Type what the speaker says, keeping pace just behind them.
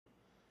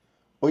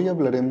Hoy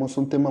hablaremos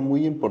un tema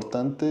muy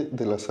importante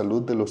de la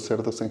salud de los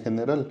cerdos en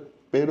general,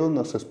 pero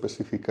nos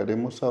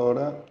especificaremos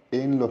ahora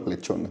en los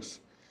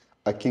lechones.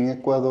 Aquí en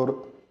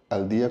Ecuador,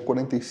 al día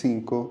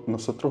 45,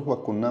 nosotros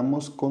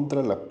vacunamos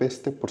contra la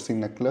peste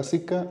porcina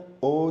clásica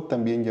o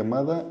también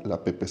llamada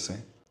la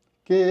PPC.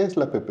 ¿Qué es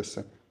la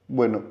PPC?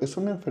 Bueno, es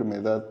una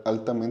enfermedad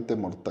altamente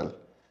mortal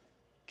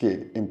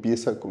que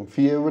empieza con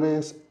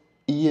fiebres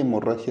y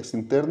hemorragias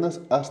internas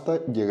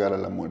hasta llegar a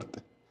la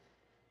muerte.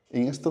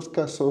 En estos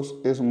casos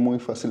es muy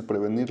fácil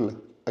prevenirla.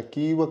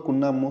 Aquí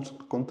vacunamos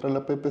contra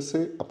la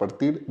PPC a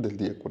partir del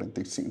día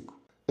 45.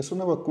 Es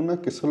una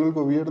vacuna que solo el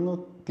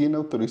gobierno tiene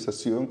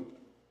autorización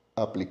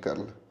a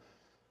aplicarla.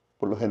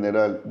 Por lo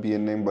general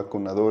vienen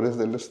vacunadores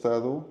del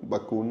estado,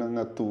 vacunan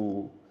a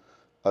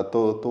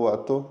todo tu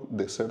hato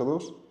de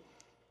cerdos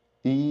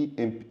y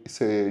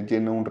se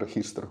llena un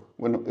registro.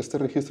 Bueno, este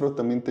registro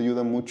también te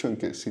ayuda mucho en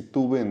que si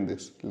tú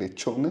vendes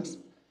lechones,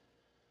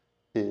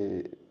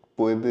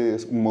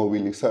 puedes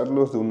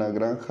movilizarlos de una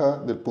granja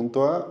del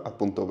punto A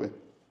punto B.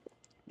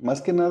 Más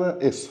que nada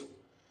eso.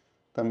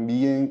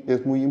 También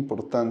es muy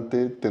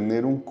importante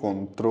tener un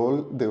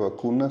control de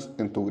vacunas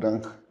en tu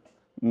granja.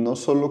 No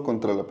solo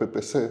contra la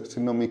PPC,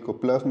 sino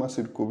micoplasma,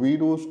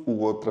 circovirus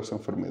u otras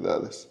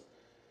enfermedades.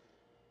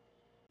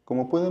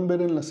 Como pueden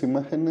ver en las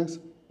imágenes,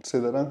 se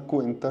darán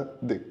cuenta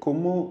de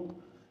cómo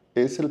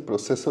es el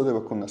proceso de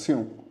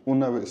vacunación.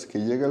 Una vez que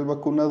llega el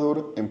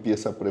vacunador,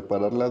 empieza a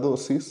preparar la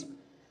dosis,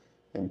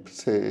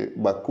 se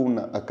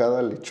vacuna a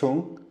cada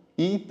lechón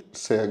y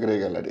se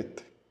agrega el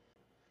arete.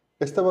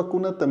 Esta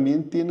vacuna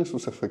también tiene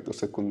sus efectos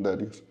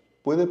secundarios.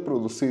 Puede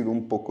producir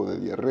un poco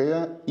de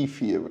diarrea y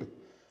fiebre.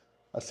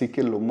 Así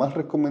que lo más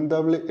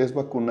recomendable es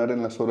vacunar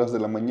en las horas de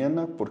la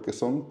mañana porque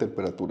son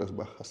temperaturas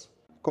bajas.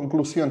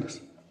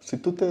 Conclusiones. Si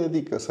tú te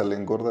dedicas a la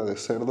engorda de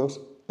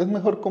cerdos, es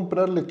mejor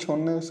comprar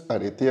lechones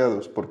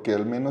areteados porque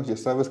al menos ya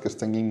sabes que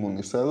están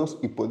inmunizados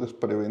y puedes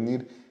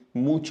prevenir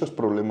muchos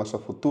problemas a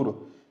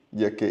futuro,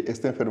 ya que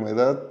esta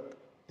enfermedad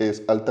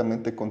es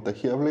altamente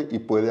contagiable y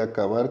puede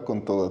acabar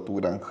con toda tu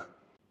granja.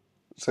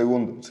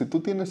 Segundo, si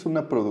tú tienes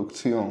una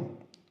producción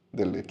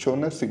de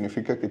lechones,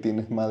 significa que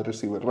tienes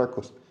madres y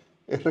berracos.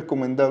 Es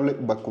recomendable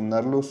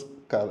vacunarlos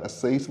cada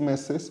 6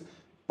 meses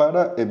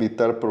para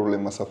evitar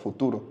problemas a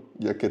futuro,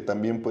 ya que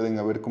también pueden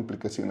haber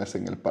complicaciones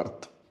en el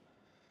parto.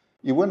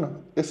 Y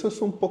bueno, eso es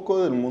un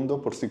poco del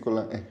mundo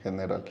porcícola en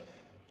general.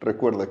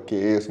 Recuerda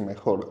que es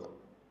mejor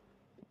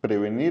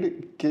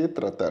prevenir que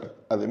tratar.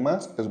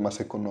 Además, es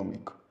más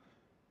económico.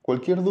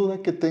 Cualquier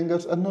duda que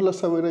tengas, háznosla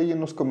saber ahí en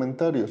los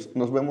comentarios.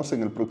 Nos vemos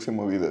en el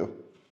próximo video.